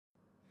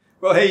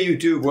Well, hey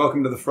YouTube,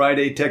 welcome to the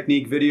Friday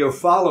technique video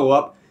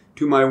follow-up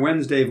to my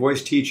Wednesday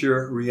voice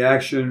teacher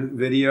reaction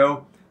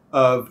video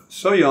of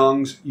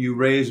Sohyang's You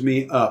Raise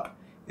Me Up.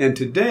 And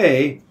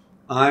today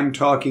I'm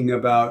talking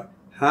about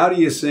how do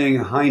you sing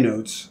high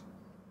notes,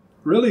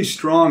 really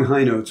strong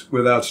high notes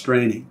without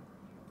straining.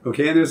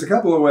 Okay, and there's a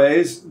couple of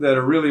ways that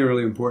are really,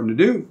 really important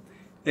to do.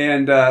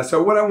 And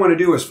so what I want to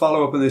do is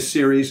follow up in this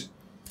series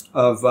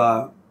of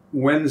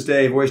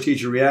Wednesday voice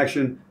teacher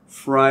reaction,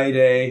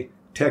 Friday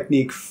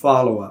technique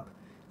follow-up.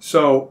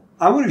 So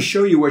I want to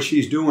show you what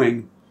she's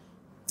doing,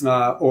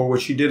 or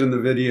what she did in the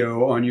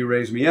video on You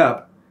Raise Me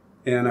Up.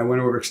 And I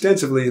went over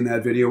extensively in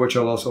that video, which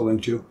I'll also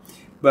link to.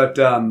 But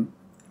I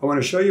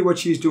want to show you what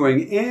she's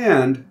doing,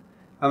 and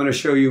I'm going to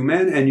show you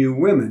men and you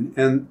women.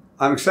 And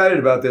I'm excited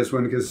about this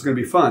one because it's going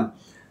to be fun.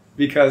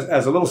 Because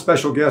as a little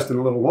special guest in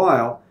a little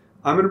while,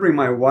 I'm going to bring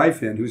my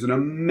wife in, who's an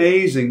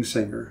amazing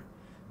singer,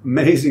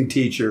 amazing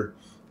teacher.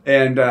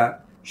 And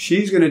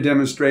she's going to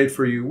demonstrate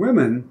for you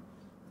women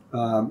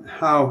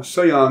how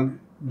Sohyang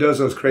does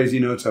those crazy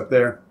notes up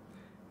there.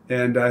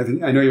 And I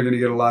know you're going to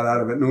get a lot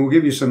out of it. And we'll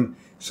give you some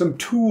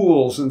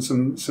tools and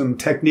some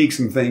techniques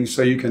and things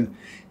so you can,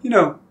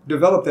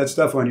 develop that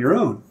stuff on your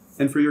own.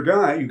 And for you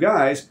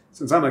guys,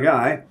 since I'm a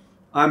guy,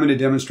 I'm going to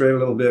demonstrate a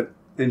little bit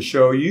and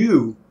show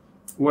you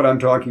what I'm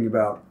talking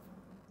about.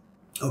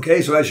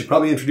 Okay, so I should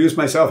probably introduce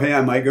myself. Hey,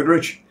 I'm Mike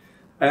Goodrich.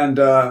 And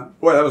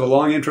boy, that was a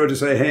long intro to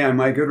say, hey, I'm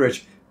Mike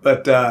Goodrich.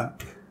 But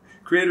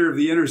creator of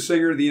the Inner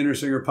Singer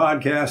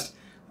podcast,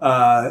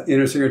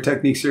 Inner Singer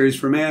Technique Series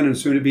for men, and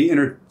soon to be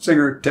Inner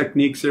Singer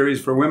Technique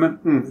Series for women.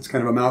 It's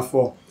kind of a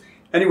mouthful.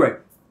 Anyway,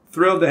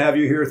 thrilled to have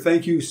you here.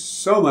 Thank you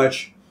so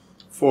much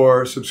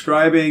for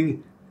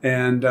subscribing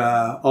and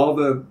all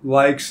the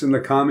likes and the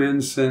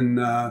comments and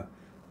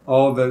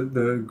all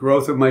the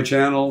growth of my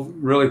channel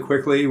really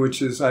quickly,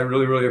 which is I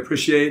really, really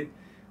appreciate.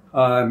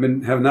 Have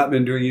not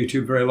been doing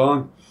YouTube very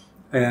long.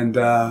 And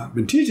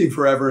been teaching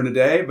forever and a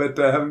day, but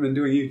haven't been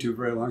doing YouTube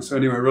very long. So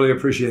anyway, I really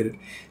appreciate it.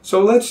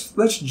 So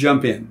let's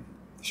jump in,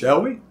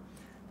 shall we?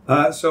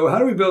 So how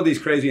do we build these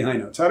crazy high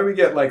notes? How do we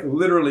get like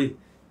literally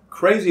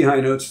crazy high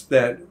notes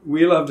that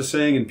we love to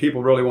sing and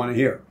people really want to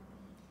hear?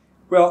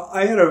 Well,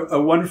 I had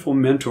a wonderful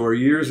mentor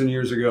years and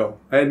years ago.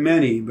 I had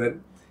many, but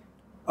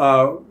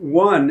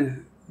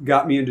one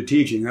got me into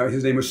teaching.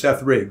 His name was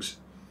Seth Riggs.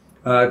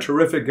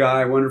 Terrific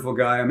guy, wonderful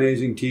guy,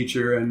 amazing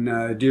teacher, and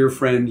a dear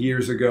friend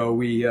years ago.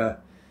 We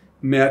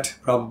met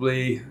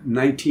probably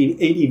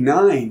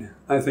 1989,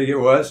 I think it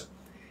was.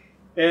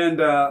 And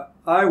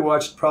I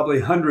watched probably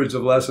hundreds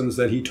of lessons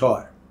that he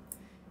taught.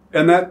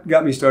 And that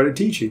got me started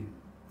teaching.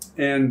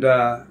 And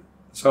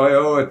so I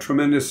owe a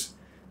tremendous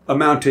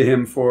amount to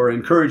him for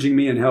encouraging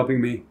me and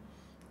helping me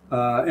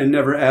and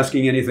never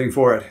asking anything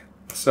for it.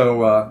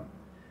 So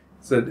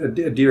it's a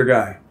dear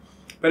guy.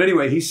 But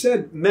anyway, he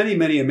said many,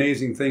 many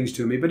amazing things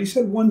to me, but he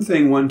said one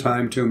thing one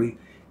time to me,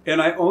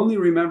 and I only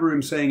remember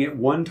him saying it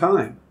one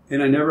time,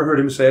 and I never heard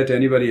him say it to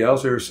anybody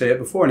else or say it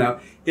before. Now,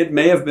 it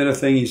may have been a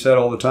thing he said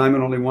all the time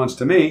and only once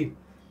to me,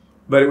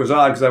 but it was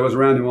odd because I was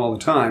around him all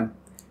the time.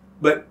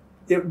 But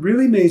it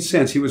really made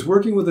sense. He was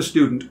working with a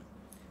student,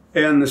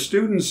 and the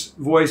student's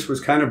voice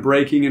was kind of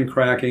breaking and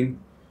cracking.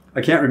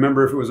 I can't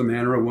remember if it was a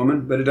man or a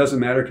woman, but it doesn't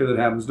matter because it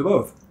happens to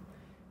both.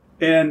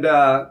 And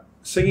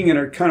singing in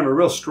a kind of a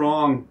real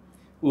strong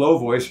low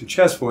voice or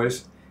chest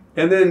voice,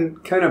 and then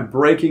kind of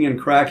breaking and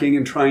cracking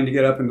and trying to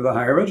get up into the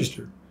higher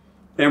register,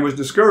 and was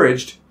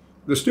discouraged.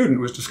 The student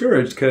was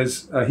discouraged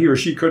because he or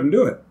she couldn't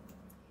do it,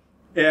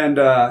 and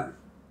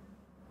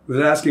was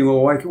asking, well,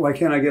 why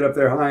can't I get up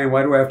there high, and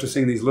why do I have to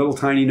sing these little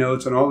tiny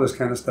notes and all this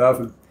kind of stuff?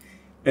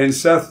 And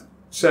Seth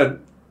said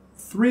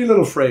 3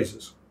 little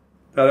phrases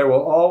that I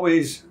will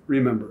always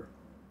remember.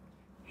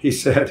 He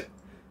said,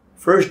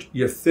 first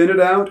you thin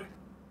it out,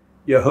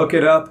 you hook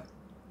it up,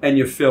 and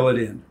you fill it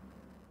in.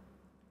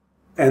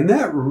 And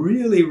that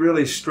really,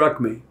 really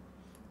struck me.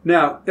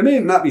 Now, it may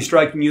not be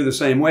striking you the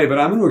same way, but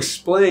I'm going to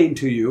explain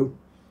to you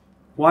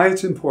why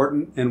it's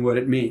important and what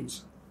it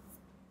means.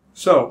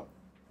 So,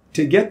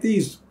 to get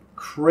these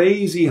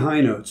crazy high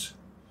notes,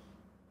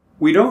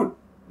 we don't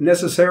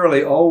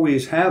necessarily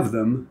always have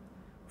them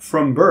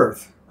from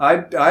birth. I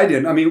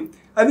didn't. I mean,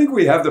 I think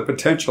we have the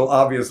potential,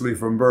 obviously,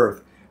 from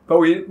birth. But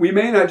we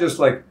may not just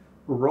like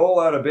roll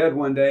out of bed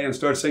one day and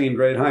start singing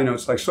great high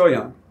notes like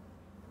Sohyang,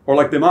 or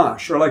like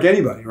Dimash, or like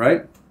anybody,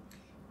 right?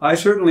 I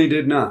certainly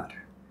did not.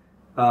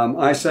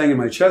 I sang in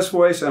my chest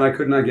voice, and I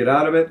could not get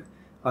out of it.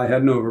 I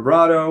had no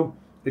vibrato.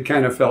 It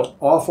kind of felt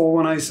awful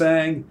when I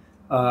sang.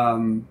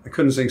 I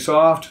couldn't sing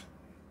soft.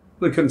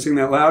 Really couldn't sing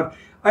that loud.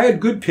 I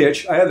had good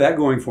pitch. I had that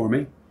going for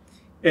me.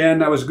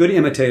 And I was a good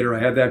imitator. I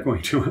had that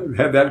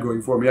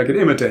going for me. I could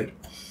imitate.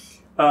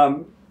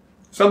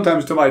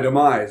 Sometimes to my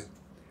demise.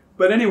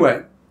 But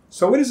anyway,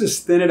 so what does this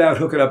thin it out,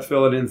 hook it up,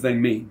 fill it in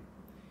thing mean?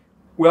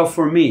 Well,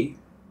 for me,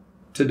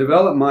 to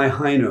develop my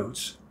high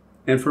notes,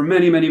 and for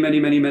many, many, many,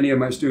 many, many of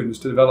my students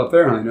to develop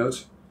their high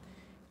notes,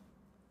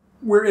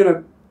 we're in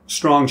a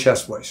strong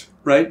chest voice,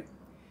 right?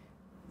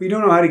 We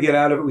don't know how to get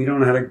out of it. We don't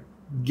know how to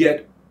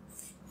get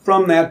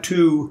from that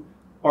to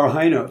our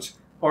high notes.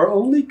 our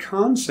only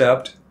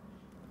concept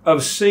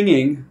of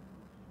singing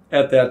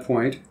at that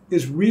point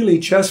is really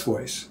chest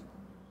voice.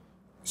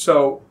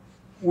 So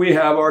we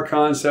have our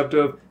concept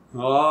of,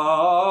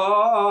 ah,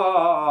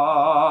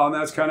 and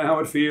that's kind of how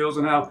it feels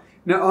and how.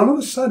 Now, all of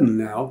a sudden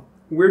now,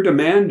 we're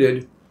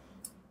demanded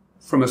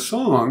from a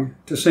song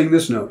to sing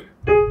this note.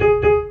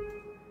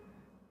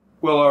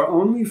 Well, our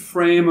only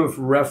frame of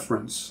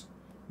reference,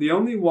 the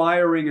only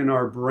wiring in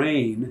our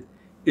brain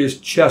is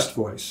chest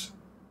voice.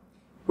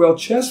 Well,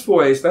 chest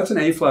voice, that's an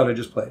A flat I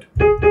just played,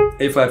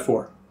 A flat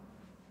 4.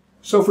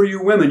 So for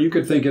you women, you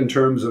could think in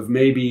terms of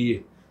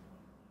maybe,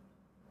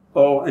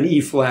 an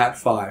E flat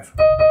 5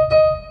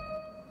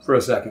 for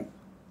a second.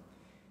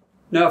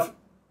 Now,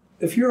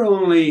 if your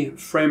only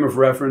frame of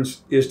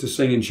reference is to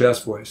sing in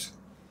chest voice,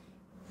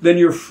 then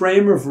your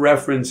frame of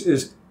reference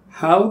is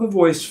how the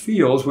voice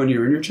feels when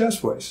you're in your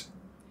chest voice.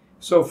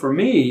 So for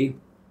me,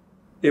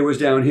 it was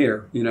down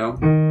here, you know.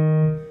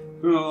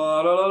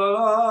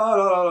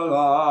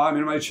 I'm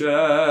in my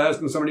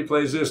chest and somebody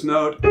plays this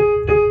note.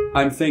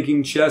 I'm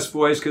thinking chest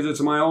voice because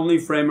it's my only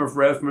frame of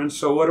reference.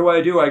 So what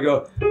do? I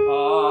go,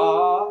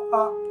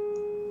 ah.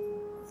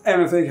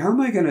 And I think, how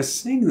am I going to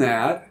sing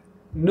that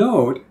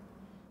note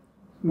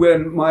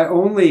when my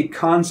only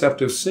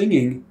concept of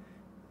singing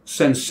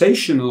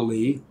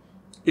sensationally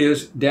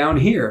is down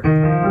here?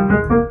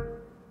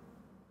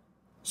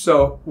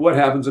 So what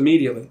happens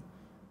immediately?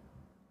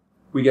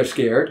 We get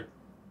scared.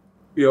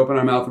 We open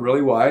our mouth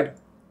really wide.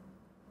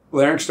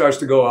 Larynx starts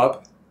to go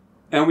up.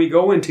 And we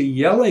go into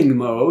yelling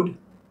mode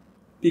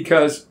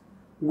because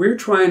we're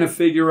trying to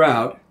figure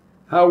out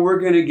how we're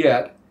going to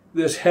get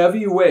this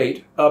heavy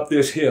weight up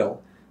this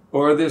hill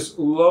or this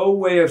low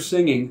way of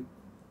singing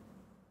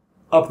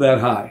up that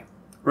high,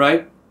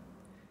 right?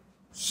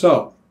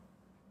 So,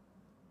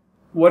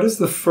 what does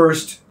the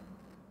first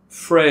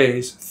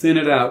phrase, thin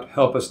it out,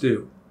 help us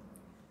do?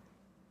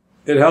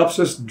 It helps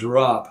us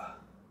drop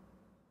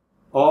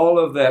all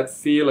of that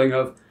feeling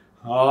of,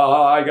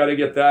 I got to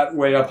get that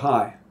way up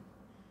high.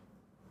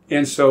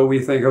 And so we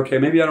think, okay,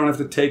 maybe I don't have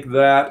to take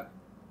that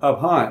up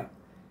high.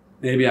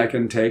 Maybe I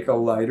can take a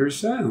lighter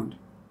sound.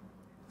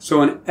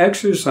 So an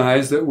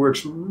exercise that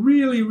works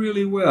really,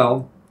 really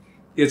well,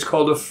 it's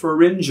called a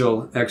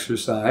pharyngeal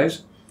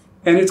exercise.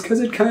 And it's because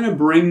it kind of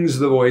brings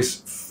the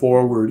voice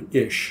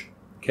forward-ish,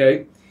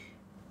 okay?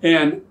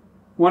 And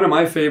one of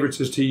my favorites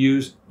is to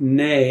use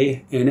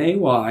nay,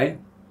 N-A-Y,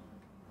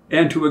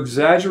 and to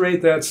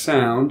exaggerate that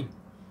sound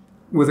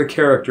with a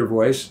character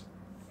voice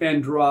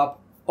and drop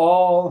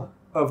all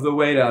of the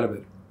weight out of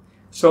it.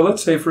 So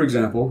let's say, for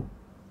example,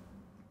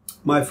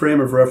 my frame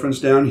of reference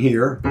down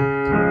here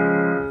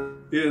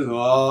is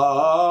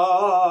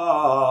ah,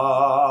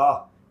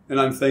 and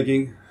I'm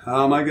thinking,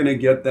 how am I going to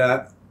get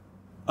that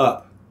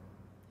up?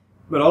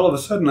 But all of a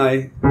sudden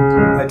I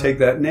take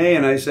that nay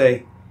and I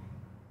say,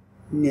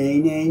 nay,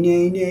 nay,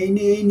 nay, nay,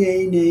 nay,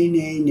 nay, nay,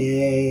 nay,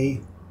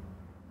 nay.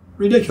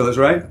 Ridiculous,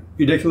 right?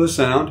 Ridiculous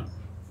sound.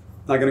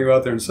 Not going to go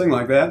out there and sing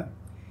like that.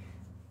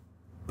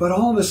 But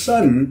all of a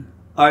sudden,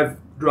 I've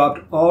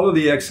dropped all of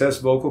the excess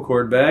vocal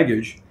cord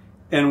baggage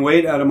and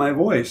weight out of my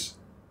voice.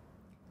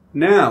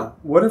 Now,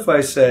 what if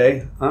I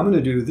say, I'm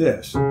going to do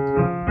this. And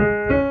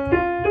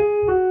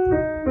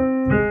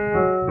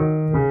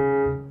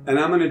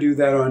I'm going to do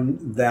that on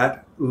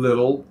that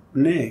little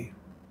nay.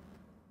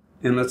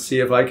 And let's see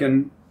if I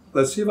can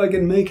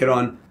make it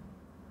on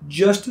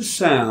just a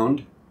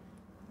sound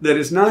that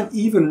is not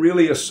even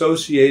really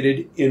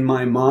associated in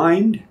my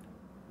mind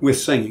with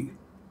singing.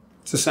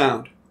 It's a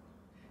sound.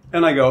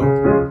 And I go,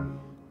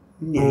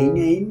 nay,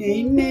 nay,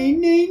 nay, nay,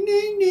 nay,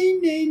 nay, nay,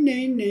 nay,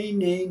 nay, nay,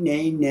 nay,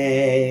 nay,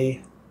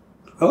 nay.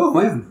 Oh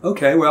man,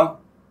 okay, well,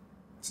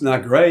 it's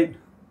not great.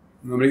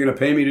 Nobody's going to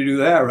pay me to do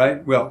that,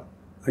 right? Well,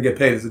 I get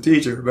paid as a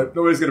teacher, but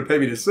nobody's going to pay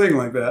me to sing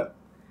like that.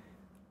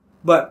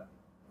 But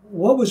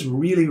what was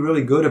really,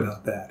 really good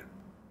about that?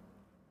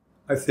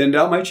 I thinned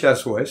out my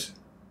chest voice,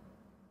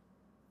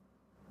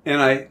 and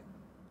I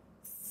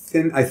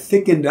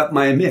thickened up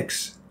my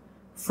mix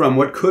from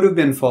what could have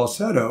been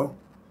falsetto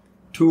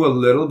to a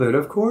little bit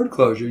of chord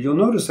closure. You'll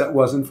notice that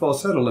wasn't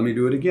falsetto. Let me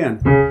do it again.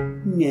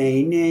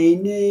 Nay, nay,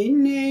 nay,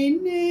 nay,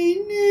 nay,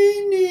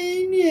 nay,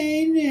 nay,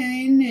 nay,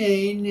 nay,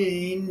 nay,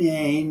 nay,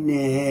 nay,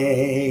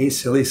 nay.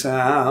 Silly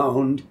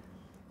sound.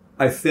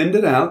 I thinned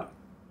it out.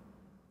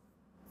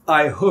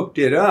 I hooked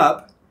it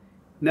up.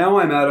 Now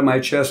I'm out of my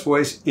chest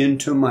voice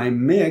into my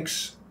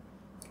mix.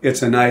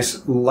 It's a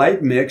nice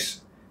light mix.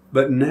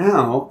 But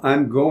now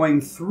I'm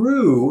going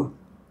through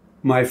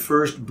my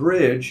first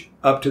bridge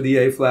up to the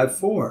A flat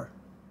 4.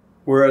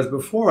 Whereas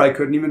before I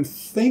couldn't even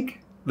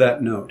think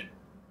that note.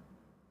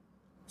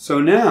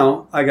 So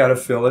now I got to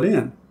fill it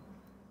in.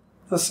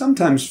 Now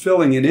sometimes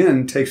filling it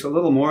in takes a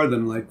little more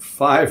than like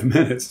 5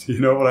 minutes. You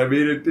know what I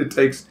mean? It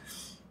takes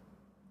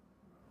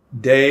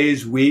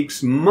days,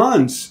 weeks,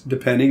 months,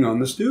 depending on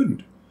the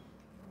student.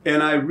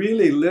 And I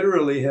really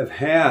literally have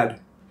had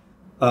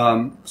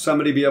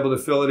somebody be able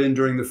to fill it in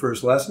during the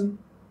first lesson,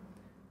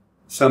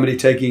 somebody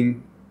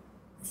taking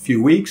a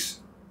few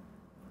weeks,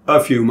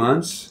 a few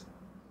months,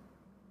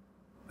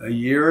 a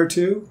year or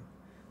two.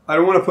 I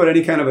don't want to put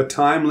any kind of a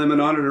time limit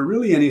on it or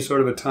really any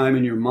sort of a time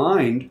in your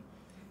mind.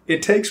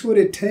 It takes what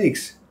it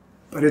takes,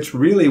 but it's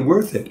really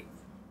worth it.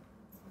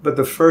 But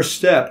the first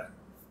step,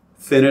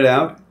 thin it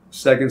out.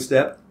 Second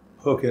step,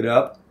 hook it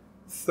up.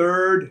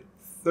 Third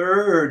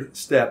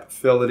step,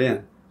 fill it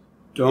in.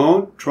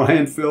 Don't try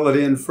and fill it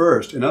in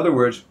first. In other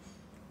words,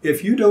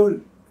 if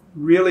you're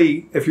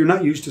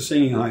not used to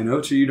singing high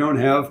notes or you don't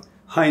have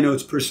high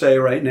notes per se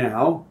right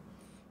now,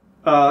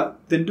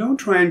 then don't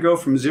try and go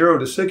from 0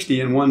 to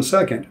 60 in 1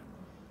 second.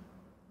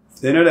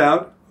 Thin it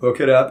out, hook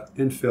it up,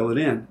 and fill it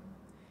in.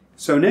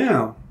 So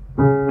now,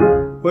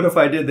 what if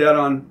I did that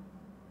on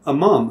a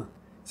mum?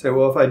 Say,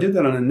 well, if I did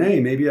that on a nay,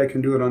 maybe I can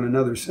do it on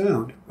another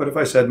sound. What if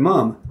I said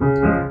mum?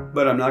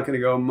 But I'm not going to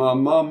go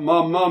mum, mum,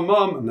 mum, mum,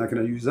 mum. I'm not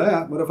going to use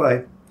that. What if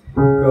I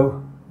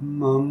go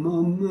mum,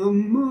 mum,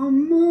 mum,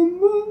 mum, mum,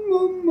 mum,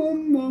 mum,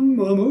 mum, mum,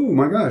 mum. Oh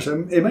my gosh,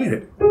 it made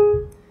it.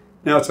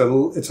 Now it's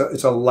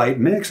a light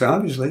mix,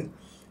 obviously.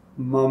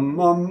 Mum,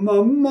 mum,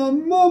 mum,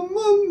 mum, mum,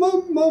 mum,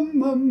 mum, mum,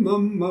 mum,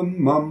 mum,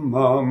 mum, mum,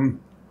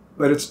 mum.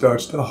 But it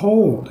starts to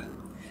hold.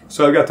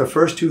 So I've got the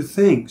first two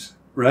things,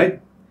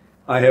 right?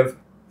 I have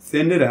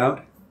thinned it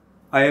out.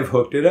 I have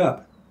hooked it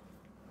up.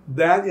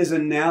 That is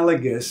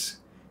analogous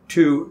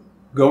to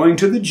going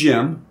to the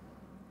gym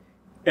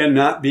and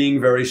not being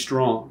very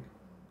strong,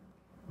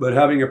 but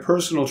having a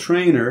personal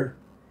trainer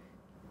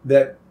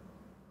that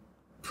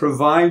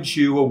provides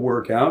you a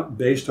workout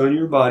based on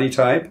your body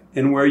type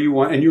and where you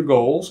want and your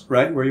goals,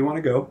 right? Where you want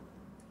to go,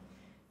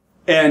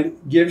 and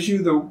gives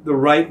you the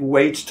right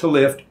weights to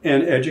lift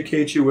and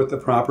educates you with the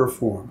proper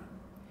form.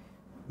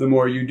 The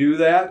more you do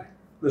that,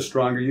 the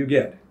stronger you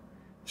get.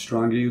 The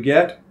stronger you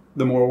get,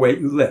 the more weight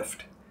you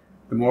lift.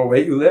 The more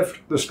weight you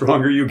lift, the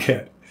stronger you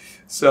get.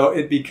 So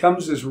it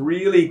becomes this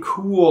really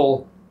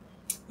cool,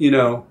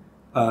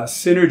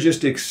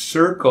 synergistic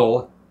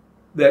circle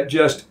that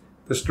just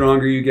the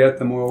stronger you get,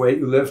 the more weight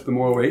you lift, the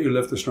more weight you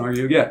lift, the stronger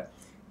you get.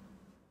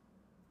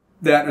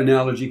 That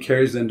analogy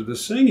carries into the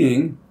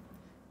singing.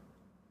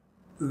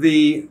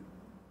 The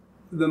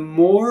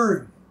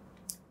more,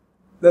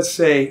 let's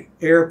say,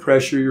 air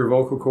pressure your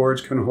vocal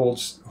cords can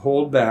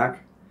hold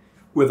back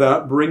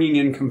without bringing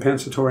in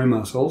compensatory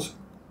muscles,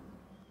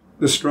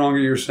 the stronger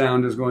your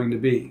sound is going to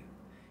be.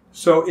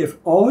 So if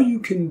all you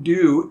can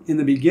do in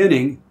the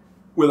beginning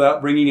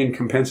without bringing in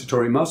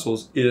compensatory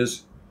muscles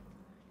is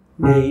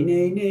nay,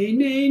 nay, nay,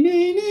 nay,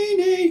 nay, nay,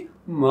 nay,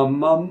 mum,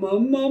 mum,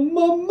 mum, mum,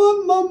 mum,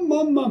 mum, mum,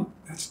 mum, mum,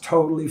 that's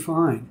totally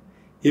fine.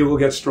 It will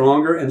get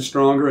stronger and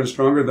stronger and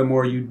stronger the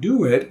more you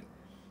do it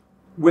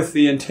with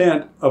the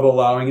intent of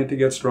allowing it to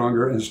get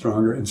stronger and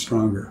stronger and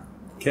stronger.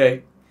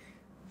 Okay?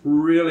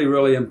 Really,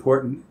 really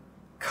important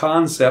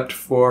concept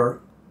for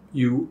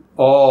you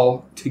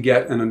all to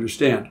get and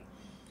understand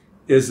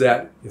is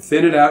that you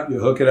thin it out, you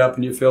hook it up,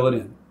 and you fill it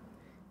in.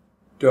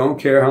 Don't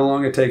care how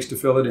long it takes to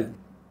fill it in.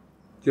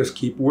 Just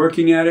keep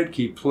working at it,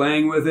 keep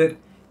playing with it,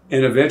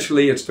 and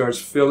eventually it starts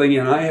filling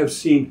in. I have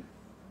seen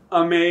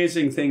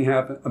amazing things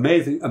happen.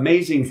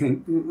 Amazing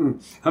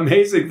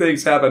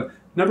things happen.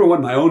 Number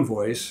one, my own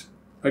voice.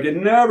 I could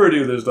never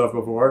do this stuff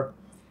before.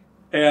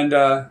 And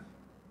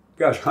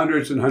gosh,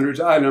 hundreds and hundreds,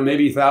 I don't know,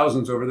 maybe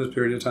thousands over this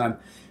period of time,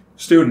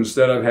 students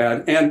that I've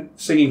had, and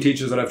singing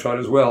teachers that I've taught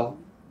as well.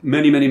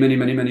 Many, many, many,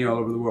 many, many all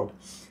over the world.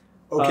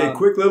 Okay,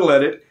 quick little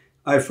edit.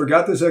 I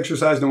forgot this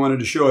exercise and I wanted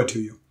to show it to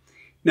you.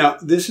 Now,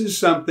 this is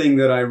something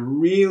that I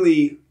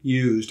really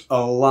used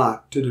a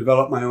lot to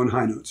develop my own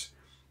high notes.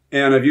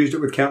 And I've used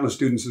it with countless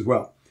students as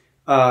well.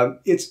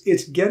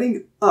 It's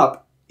getting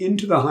up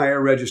into the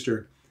higher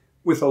register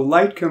with a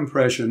light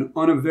compression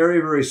on a very,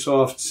 very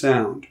soft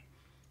sound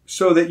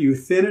so that you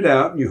thin it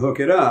out and you hook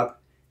it up.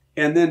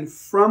 And then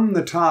from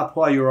the top,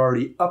 while you're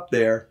already up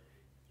there,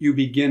 you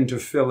begin to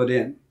fill it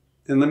in.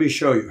 And let me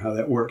show you how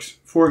that works.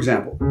 For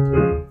example,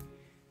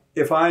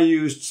 if I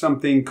used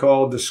something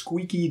called the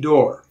squeaky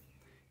door,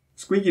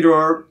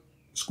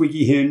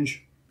 squeaky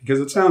hinge, because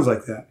it sounds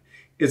like that.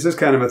 It's this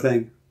kind of a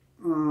thing.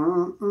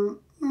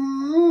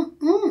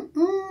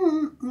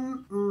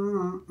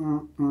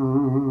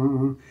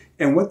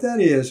 And what that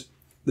is,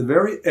 the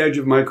very edge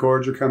of my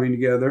chords are coming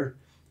together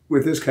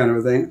with this kind of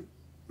a thing.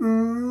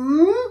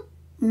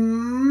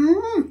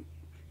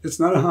 It's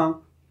not a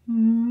hum.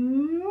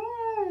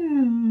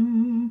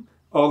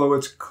 Although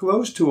it's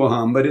close to a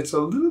hum, but it's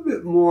a little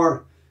bit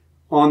more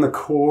on the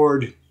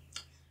chord.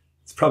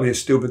 It's probably a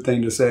stupid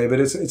thing to say, but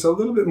it's a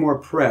little bit more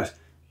pressed.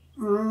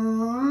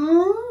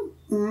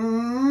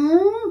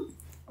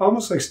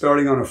 Almost like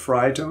starting on a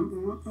fry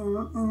tone.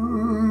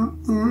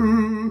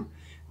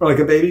 Or like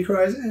a baby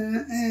cries.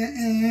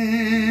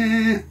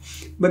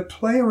 But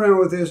play around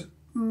with this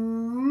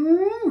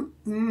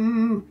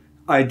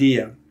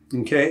idea.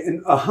 Okay?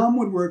 And a hum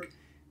would work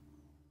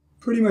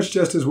pretty much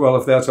just as well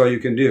if that's all you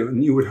can do.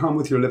 And you would hum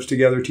with your lips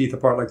together, teeth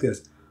apart like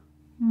this.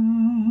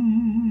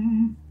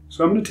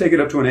 So I'm going to take it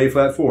up to an A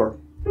flat 4.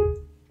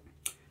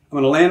 I'm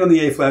going to land on the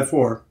A flat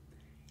 4.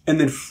 And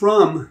then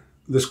from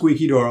the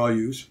squeaky door I'll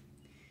use.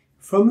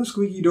 From the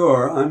squeaky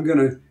door, I'm going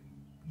to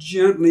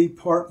gently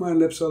part my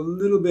lips a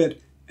little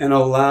bit and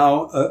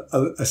allow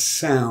a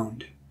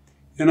sound.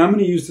 And I'm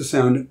going to use the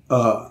sound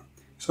So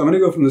I'm going to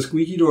go from the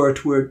squeaky door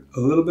to a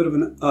little bit of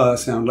an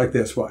sound like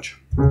this. Watch.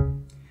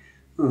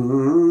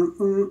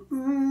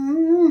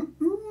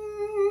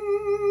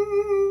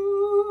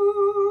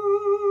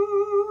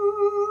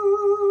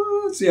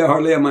 See, I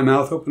hardly have my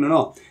mouth open at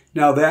all.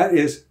 Now that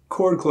is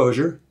chord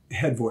closure,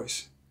 head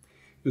voice.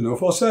 There's no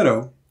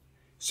falsetto.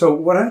 So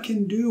what I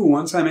can do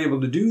once I'm able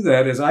to do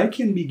that is I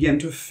can begin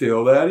to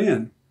fill that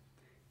in.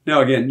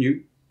 Now again,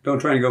 you don't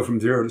try and go from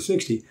 0 to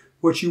 60.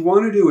 What you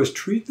want to do is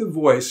treat the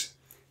voice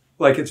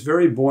like it's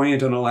very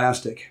buoyant and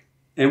elastic.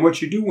 And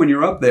what you do when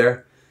you're up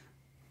there,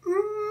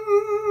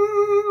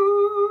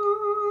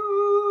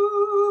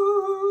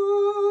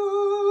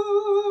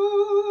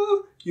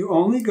 you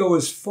only go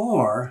as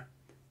far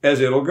as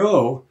it'll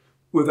go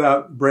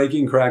without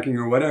breaking, cracking,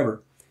 or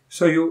whatever.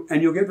 So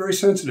you'll get very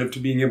sensitive to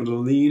being able to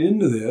lean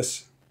into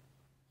this.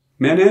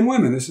 Men and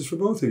women, this is for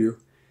both of you.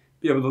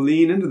 Be able to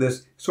lean into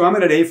this. So I'm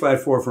at an A flat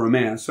 4 for a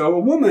man. So a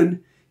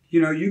woman,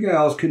 you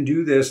gals can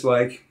do this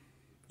like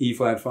E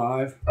flat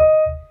 5,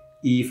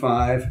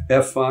 E5,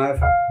 F5.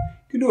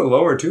 You can do it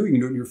lower too. You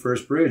can do it in your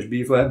first bridge,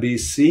 B flat, B,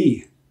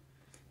 C.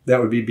 That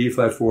would be B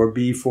flat 4,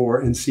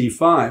 B4, and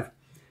C5.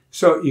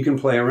 So you can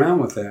play around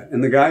with that.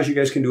 And the guys, you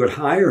guys can do it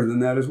higher than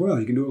that as well.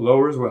 You can do it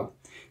lower as well.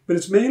 But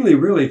it's mainly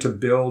really to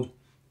build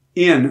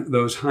in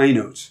those high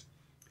notes,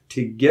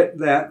 to get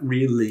that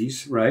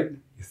release, right?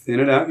 You thin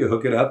it out, you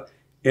hook it up,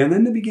 and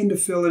then to begin to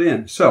fill it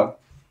in. So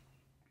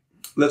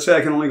let's say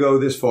I can only go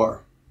this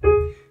far.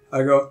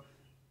 I go,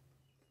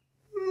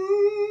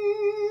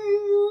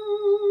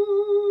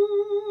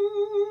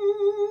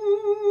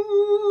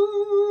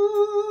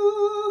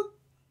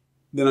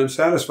 then I'm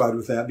satisfied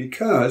with that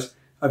because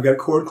I've got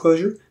chord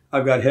closure,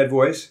 I've got head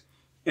voice,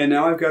 and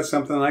now I've got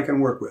something I can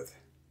work with.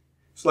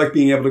 It's like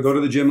being able to go to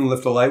the gym and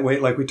lift a light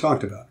weight like we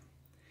talked about.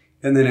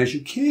 And then as you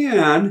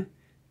can,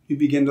 you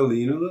begin to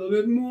lean a little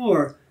bit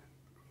more.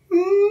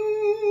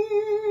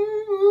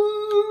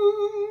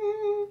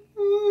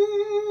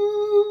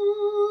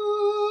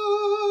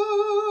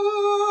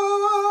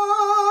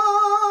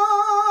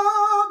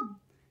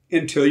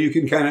 Until you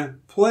can kind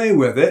of play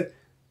with it.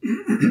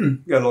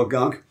 Got a little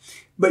gunk.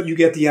 But you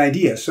get the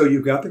idea. So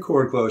you've got the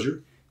chord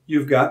closure.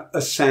 You've got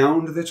a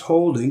sound that's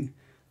holding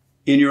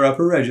in your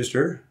upper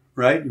register,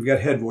 right? You've got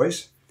head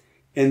voice.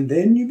 And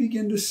then you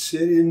begin to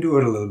sit into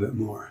it a little bit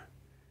more.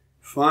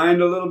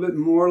 Find a little bit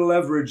more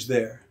leverage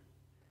there.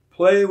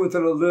 Play with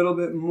it a little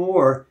bit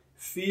more.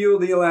 Feel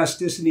the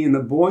elasticity and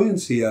the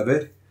buoyancy of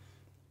it.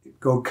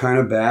 Go kind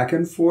of back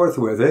and forth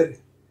with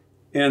it.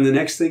 And the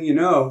next thing you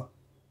know,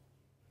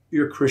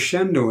 you're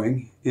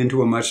crescendoing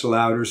into a much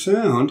louder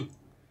sound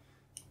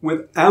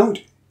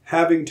without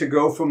having to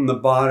go from the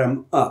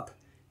bottom up.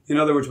 In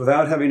other words,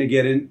 without having to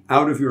get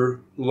out of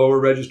your lower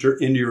register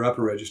into your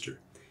upper register.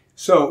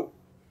 So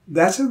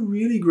that's a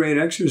really great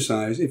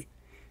exercise.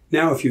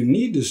 Now, if you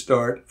need to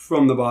start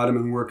from the bottom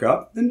and work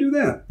up, then do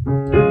that.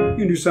 You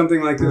can do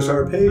something like this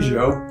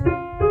arpeggio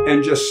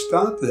and just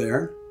stop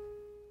there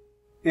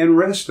and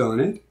rest on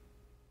it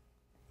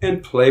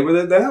and play with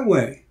it that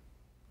way.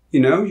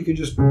 You can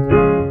just...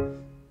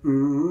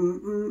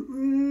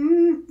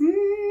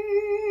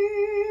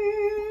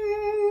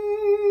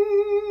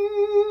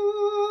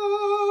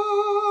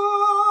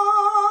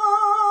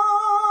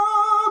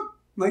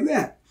 like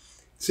that.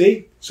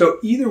 See? So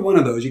either one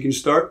of those, you can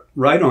start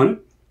right on it,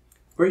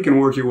 or you can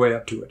work your way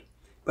up to it.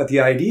 But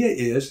the idea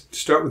is to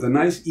start with a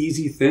nice,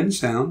 easy, thin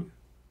sound,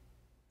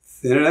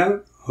 thin it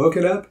out, hook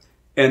it up,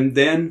 and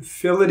then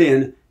fill it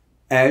in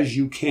as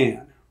you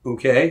can,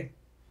 okay?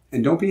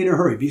 And don't be in a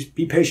hurry.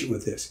 Be patient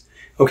with this.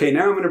 Okay,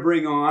 now I'm going to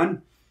bring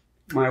on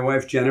my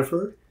wife,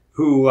 Jennifer,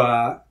 who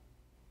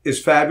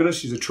is fabulous.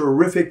 She's a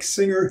terrific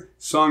singer,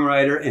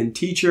 songwriter, and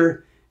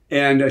teacher,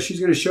 and she's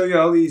going to show you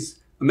all these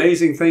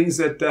amazing things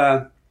that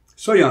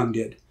Sohyang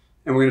did.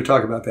 And we're going to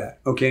talk about that,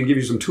 okay, and give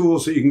you some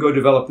tools so you can go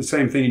develop the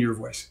same thing in your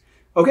voice.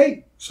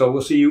 Okay, so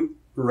we'll see you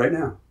right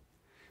now.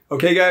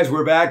 Okay, guys,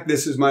 we're back.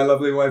 This is my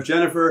lovely wife,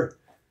 Jennifer,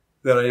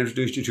 that I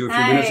introduced you to a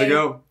few minutes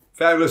ago.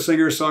 Fabulous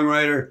singer,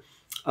 songwriter,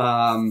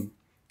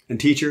 and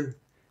teacher.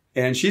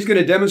 And she's going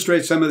to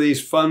demonstrate some of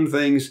these fun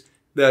things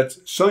that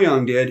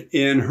Sohyang did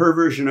in her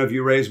version of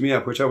You Raise Me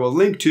Up, which I will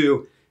link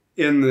to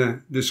in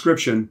the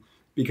description,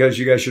 because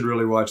you guys should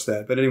really watch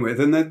that. But anyway,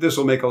 then this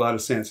will make a lot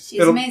of sense.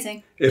 She's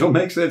amazing. It'll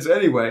make sense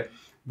anyway,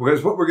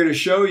 because what we're going to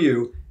show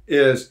you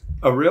is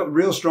a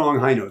real strong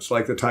high notes,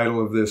 like the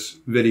title of this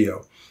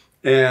video.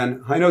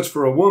 And high notes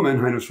for a woman,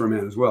 high notes for a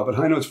man as well, but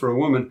high notes for a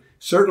woman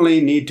certainly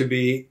need to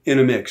be in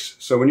a mix.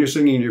 So when you're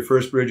singing your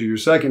first bridge or your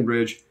second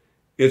bridge,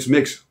 it's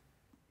mixed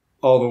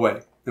all the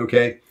way,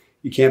 okay?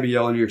 You can't be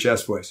yelling your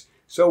chest voice.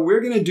 So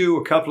we're going to do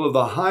a couple of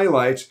the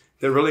highlights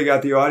that really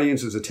got the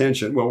audience's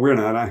attention. Well, we're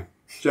not.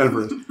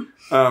 Jennifer is.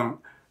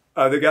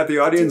 They got the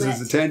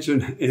audience's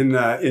attention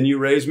in You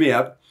Raise Me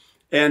Up.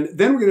 And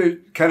then we're going to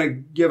kind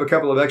of give a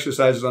couple of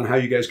exercises on how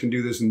you guys can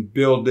do this and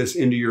build this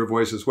into your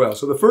voice as well.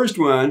 So the first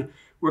one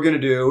we're going to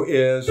do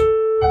is,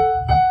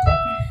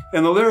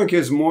 and the lyric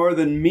is more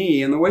than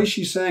me. And the way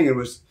she sang it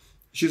was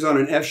she's on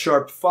an F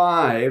sharp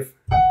 5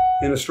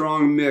 in a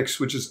strong mix,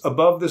 which is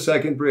above the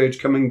second bridge,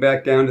 coming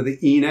back down to the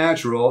E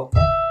natural.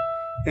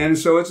 And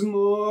so it's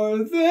more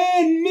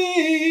than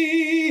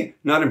me.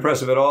 Not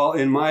impressive at all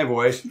in my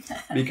voice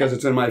because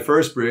it's in my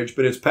first bridge,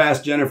 but it's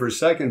past Jennifer's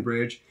second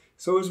bridge.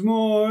 So it's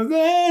more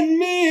than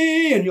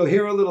me. And you'll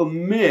hear a little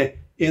meh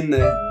in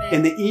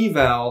the E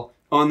vowel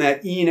on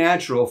that E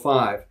natural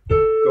 5.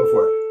 Go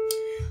for it.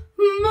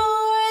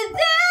 More than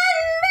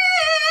me.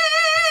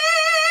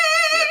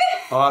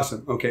 Yeah.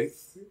 Awesome. Okay.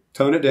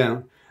 Tone it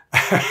down.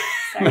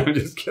 No, I'm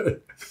just kidding.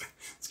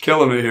 It's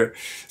killing me here.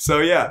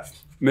 So yeah.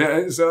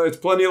 So it's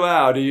plenty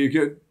loud. You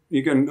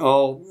can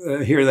all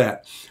hear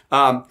that.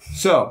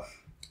 So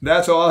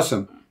that's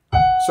awesome.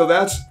 So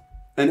that's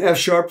an F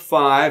sharp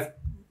 5,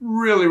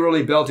 really,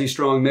 really belty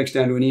strong mix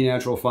down to an E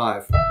natural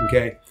 5.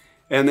 Okay,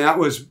 and that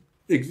was,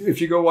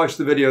 if you go watch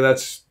the video,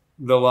 that's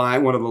the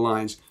line, one of the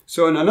lines.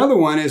 So and another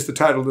one is the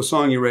title of the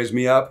song, "You Raise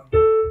Me Up,"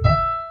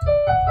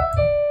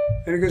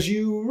 and it goes,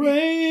 "You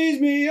raise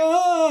me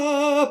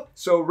up."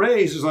 So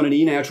raise is on an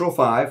E natural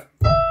 5.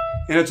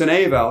 And it's an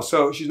A vowel,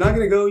 so she's not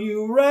going to go,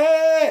 "You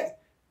raise."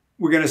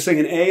 We're going to sing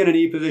an A and an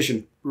E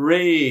position.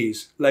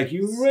 Raise, like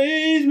 "You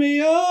raise me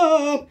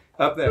up."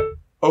 Up there.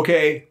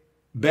 Okay,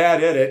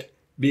 bad edit,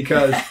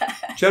 because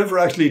Jennifer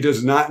actually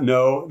does not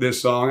know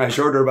this song. I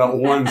showed her about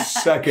 1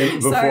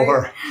 second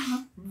before.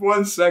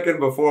 1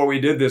 second before we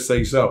did this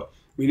thing, so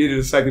we needed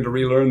a second to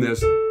relearn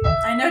this.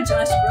 I know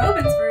Josh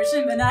Groban's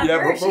version, but not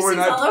her. She sings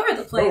all over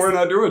the place. But we're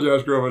not doing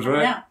Josh Groban's,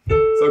 right? Yeah.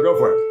 So go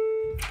for it.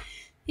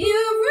 You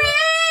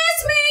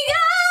raise me up.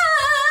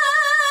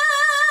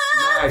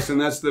 Nice,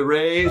 and that's the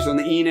raise on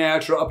the E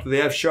natural up to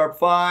the F sharp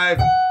 5,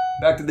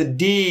 back to the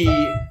D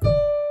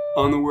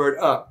on the word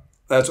up.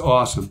 That's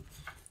awesome.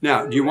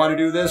 Now, do you want to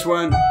do this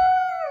one?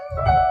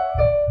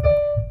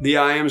 The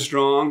I am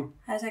strong.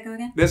 How does that go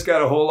again? This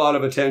got a whole lot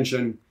of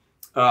attention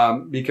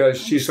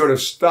because she sort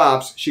of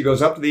stops. She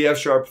goes up to the F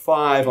sharp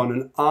 5 on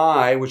an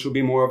I, which will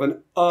be more of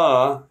an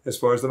as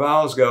far as the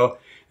vowels go.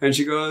 And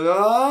she goes,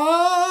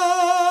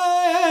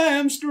 "I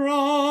am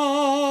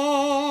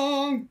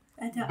strong."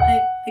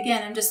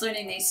 Again, I'm just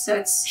learning these, so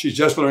it's... She's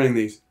just learning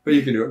these, but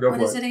you can do it. Go for it.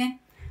 What is it again?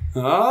 I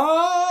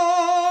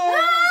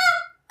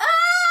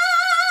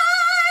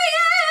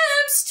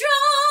am strong.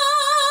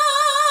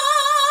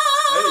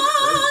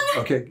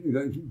 Okay,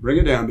 bring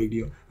it down, big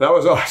deal. That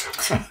was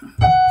awesome.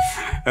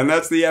 And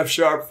that's the F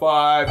sharp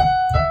 5,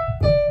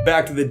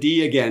 back to the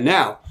D again.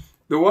 Now,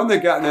 the one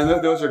that got, now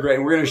those are great,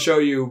 and we're going to show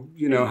you,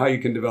 how you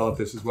can develop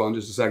this as well in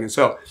just a second.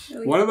 So,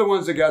 one of the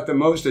ones that got the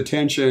most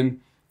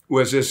attention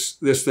was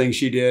this thing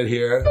she did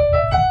here.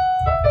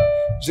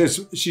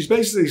 She's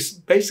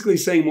basically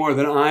saying more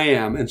than I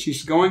am, and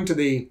she's going to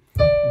the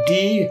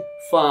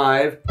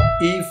D5,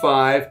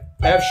 E5,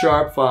 F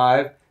sharp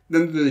 5,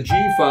 then to the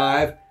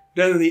G5,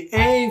 then to the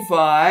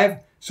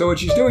A5. So what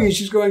she's doing is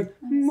she's going,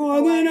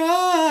 more than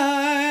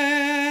I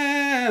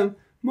am,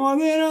 more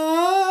than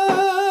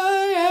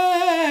I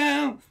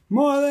am,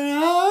 more than I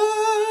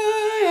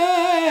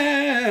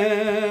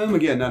am.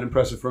 Again, not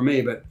impressive for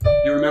me, but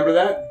you remember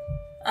that?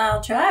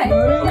 I'll try.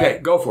 Okay,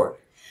 go for it.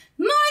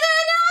 More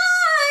than I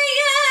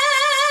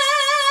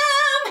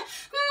am,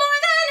 more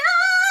than I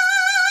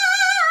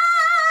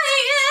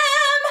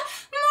am,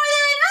 more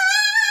than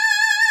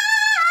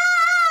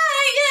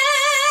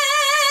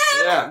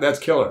I am. Yeah, that's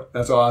killer.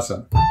 That's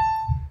awesome.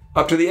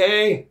 Up to the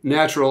A,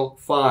 natural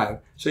 5.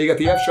 So you got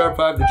the F sharp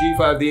 5, the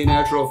G5, the A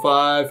natural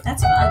 5.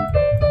 That's fun.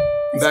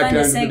 It's back fun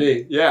down to to the sing.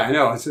 D. Yeah, I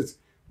know. It's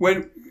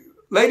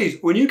ladies,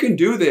 when you can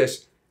do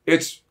this,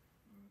 it's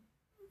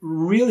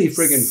really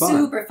friggin' fun.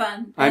 Super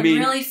fun. I mean,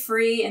 really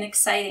free and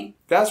exciting.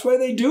 That's why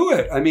they do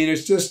it. I mean,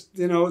 it's just,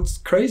 it's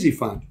crazy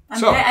fun.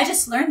 I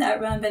just learned that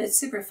run, but it's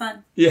super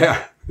fun.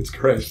 Yeah, it's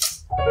great.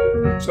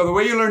 So the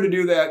way you learn to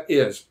do that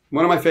is,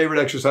 one of my favorite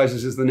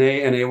exercises is the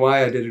Nay,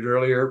 N-A-Y. I did it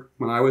earlier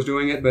when I was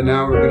doing it, but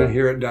now we're going to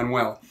hear it done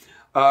well.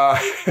 And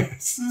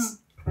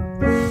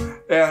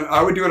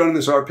I would do it on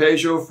this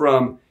arpeggio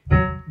from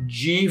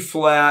G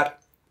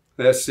flat,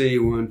 let's see,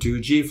 1,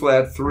 2, G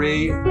flat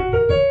 3,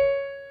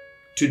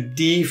 to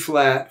D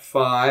flat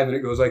 5, and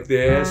it goes like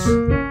this.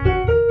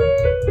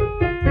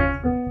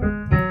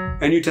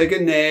 And you take a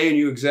nay and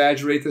you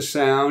exaggerate the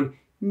sound.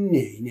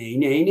 Nay, nay,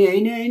 nay,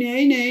 nay, nay,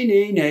 nay, nay,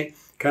 nay, nay.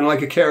 Kind of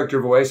like a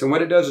character voice. And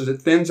what it does is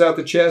it thins out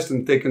the chest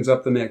and thickens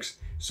up the mix.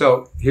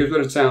 So here's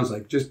what it sounds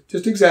like.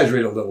 Just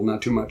exaggerate a little,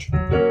 not too much.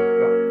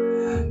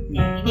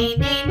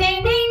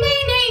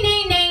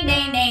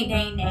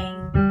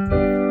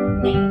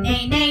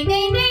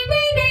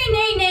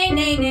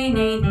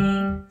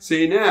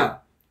 See,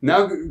 now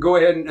go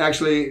ahead and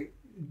actually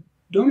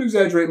don't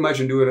exaggerate much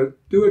and do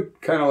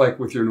it kind of like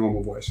with your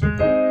normal voice.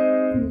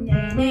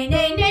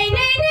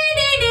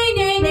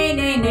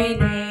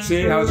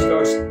 See how it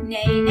starts?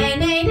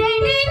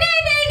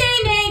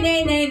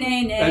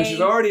 And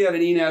she's already at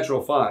an E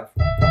natural 5.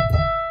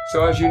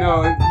 So as you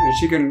know,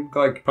 she can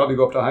probably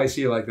go up to high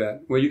C like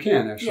that. Well, you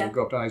can actually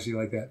go up to high C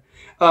like that.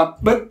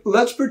 But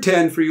let's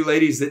pretend for you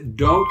ladies that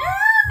don't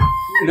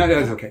No,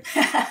 that's okay.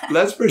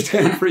 Let's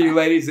pretend for you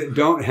ladies that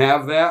don't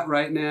have that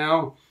right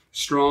now,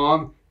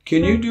 strong.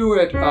 Can you do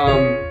it?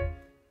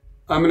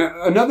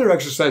 Another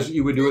exercise that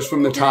you would do is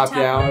from the top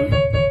down.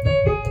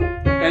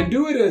 And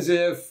do it as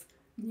if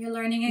you're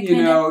learning it.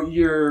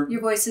 Your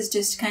voice is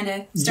just kind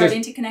of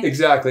starting to connect.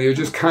 Exactly, you're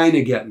just kind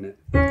of getting it.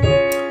 Nay,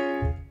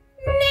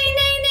 nay,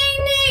 nay,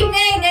 nay,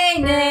 nay,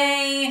 nay,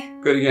 nay.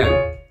 Good again.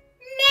 Nay,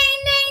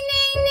 nay,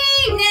 nay,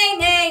 nay, nay,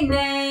 nay,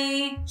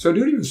 nay. So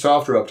do it even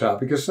softer up top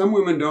because some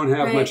women don't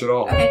have much at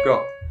all. Okay.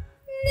 Go.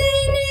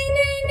 Nay, nay,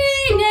 nay,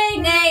 nay, nay,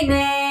 nay,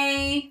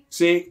 nay.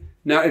 See,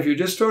 now if you're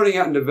just starting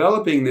out and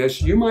developing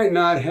this, you might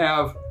not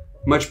have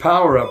much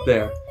power up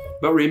there.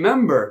 But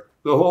remember,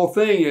 the whole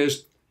thing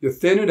is you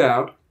thin it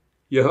out,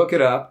 you hook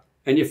it up,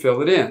 and you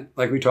fill it in,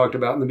 like we talked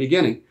about in the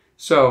beginning.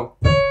 So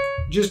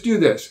just do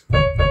this.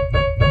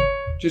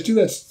 Just do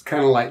that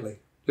kind of lightly.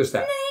 Just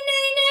that.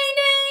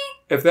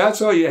 If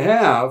that's all you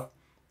have,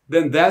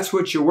 then that's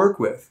what you work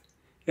with.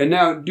 And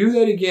now do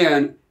that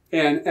again,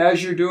 and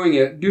as you're doing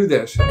it, do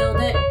this. Build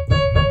it.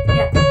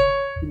 Yeah.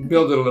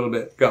 Build it a little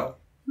bit. Go.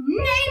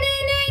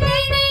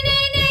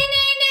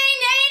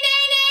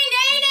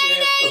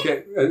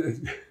 Okay. I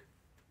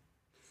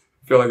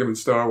feel like I'm in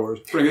Star Wars.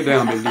 Bring it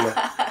down, big deal.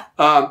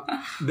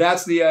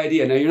 That's the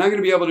idea. Now, you're not going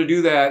to be able to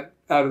do that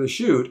out of the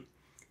chute,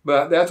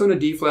 but that's on a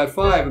D flat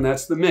 5, and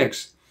that's the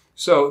mix.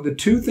 So the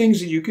two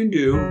things that you can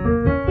do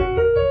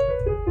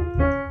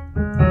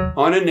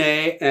on an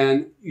A,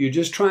 and you're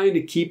just trying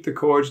to keep the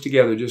chords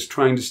together, just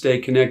trying to stay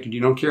connected. You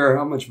don't care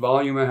how much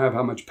volume I have,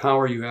 how much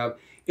power you have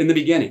in the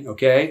beginning,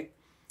 okay?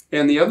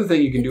 And the other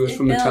thing you can do is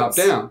from the top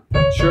down.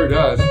 Sure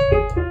does.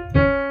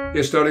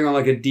 You're starting on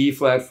like a D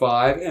flat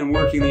 5 and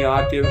working the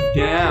octave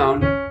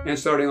down and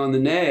starting on the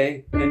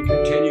nay and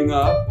continuing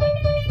up.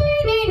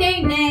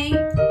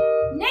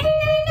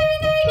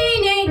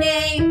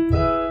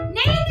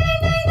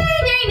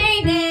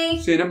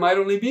 See, and it might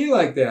only be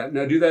like that.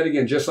 Now do that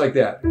again, just like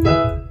that.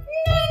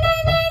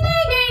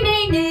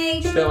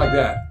 Stay like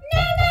that.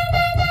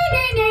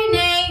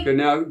 Good,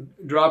 now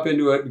drop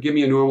into it. Give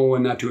me a normal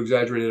one, not too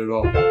exaggerated at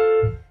all.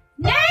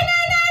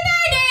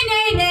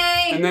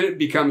 And then it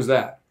becomes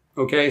that.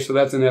 Okay, so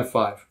that's an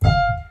F5.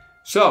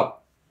 So,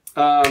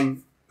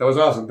 that was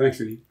awesome. Thanks,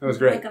 Sudie. That was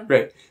great. Welcome.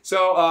 Great.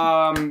 So,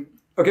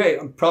 okay,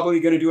 I'm probably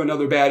going to do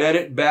another bad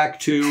edit back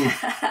to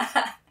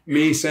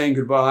me saying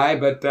goodbye,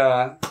 but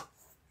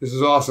this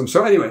is awesome.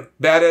 So anyway,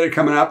 bad edit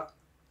coming up,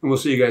 and we'll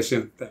see you guys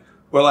soon. Thanks.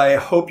 Well, I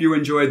hope you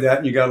enjoyed that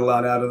and you got a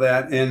lot out of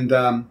that. And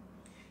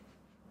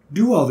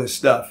do all this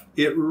stuff.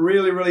 It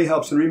really, really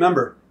helps. And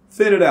remember,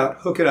 thin it out,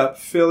 hook it up,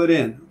 fill it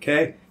in,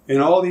 okay?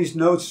 And all these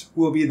notes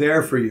will be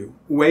there for you,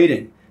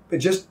 waiting. But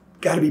just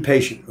got to be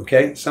patient,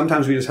 okay?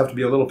 Sometimes we just have to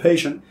be a little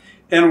patient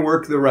and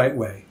work the right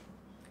way.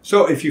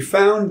 So if you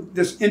found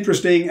this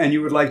interesting and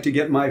you would like to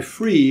get my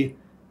free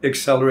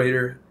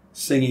Accelerator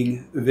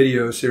singing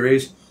video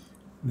series,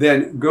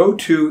 then go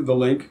to the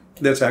link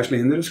that's actually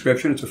in the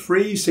description. It's a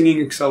free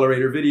Singing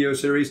Accelerator video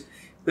series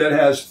that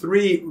has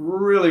 3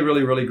 really,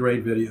 really, really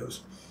great videos.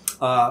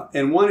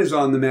 And one is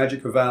on the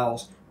magic of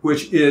vowels,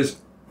 which is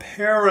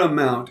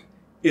paramount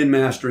in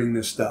mastering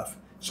this stuff.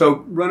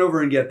 So run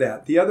over and get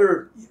that. The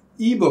other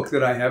ebook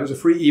that I have is a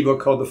free ebook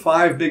called The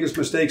 5 Biggest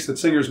Mistakes That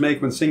Singers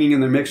Make When Singing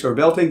in Their Mix or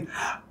Belting,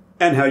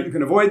 and How You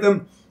Can Avoid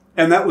Them.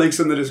 And that link's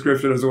in the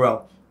description as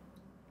well.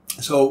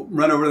 So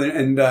run over there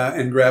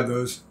and grab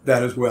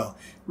that as well.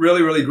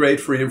 Really, really great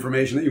free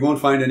information that you won't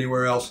find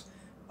anywhere else.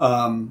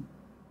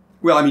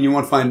 Well, I mean, you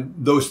won't find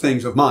those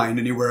things of mine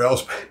anywhere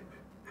else.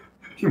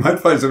 You might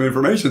find some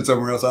information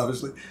somewhere else,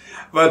 obviously.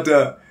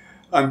 But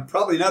I'm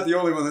probably not the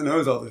only one that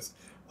knows all this.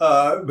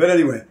 But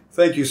anyway,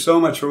 thank you so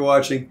much for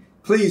watching.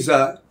 Please,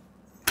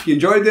 if you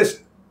enjoyed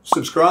this,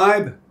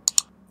 subscribe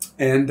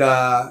and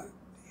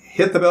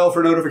hit the bell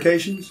for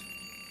notifications.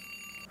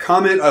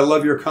 Comment. I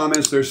love your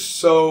comments. They're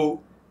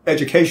so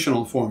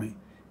educational for me.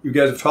 You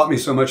guys have taught me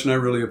so much and I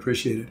really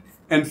appreciate it.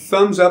 And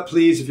thumbs up,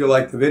 please, if you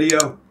like the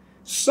video.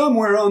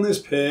 Somewhere on this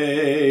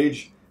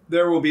page,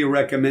 there will be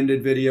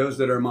recommended videos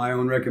that are my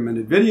own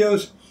recommended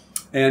videos.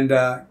 And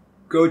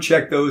go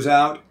check those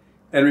out.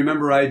 And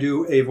remember, I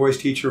do a voice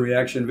teacher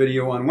reaction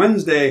video on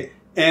Wednesday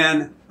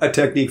and a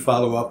technique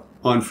follow-up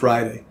on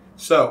Friday.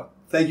 So,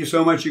 thank you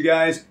so much, you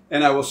guys,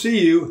 and I will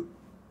see you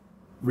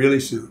really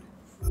soon.